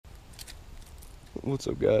What's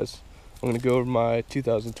up, guys? I'm going to go over my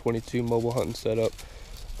 2022 mobile hunting setup.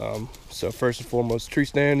 So first and foremost, tree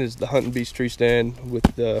stand is the Hunting Beast tree stand with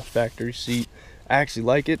the factory seat. I actually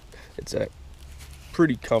like it. It's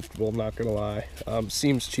pretty comfortable, I'm not going to lie.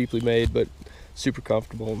 Seems cheaply made, but super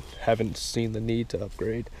comfortable. Haven't seen the need to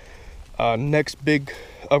upgrade. Next big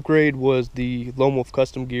upgrade was the Lone Wolf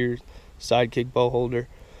Custom Gear Sidekick bow holder.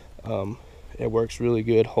 It works really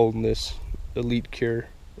good holding this Elite Cure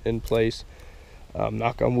in place.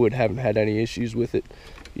 Knock on wood, haven't had any issues with it,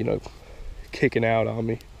 kicking out on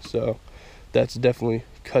me. So that's definitely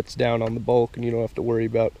cuts down on the bulk, and you don't have to worry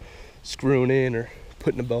about screwing in or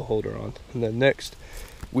putting a bow holder on. And then next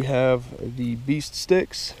we have the Beast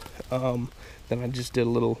sticks. Then I just did a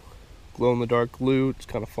little glow in the dark glue. It's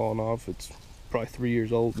kind of fallen off. It's probably 3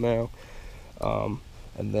 years old now. And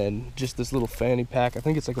then just this little fanny pack. I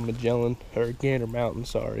think it's like a Magellan or a Gander Mountain,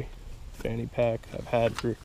 sorry, fanny pack I've had for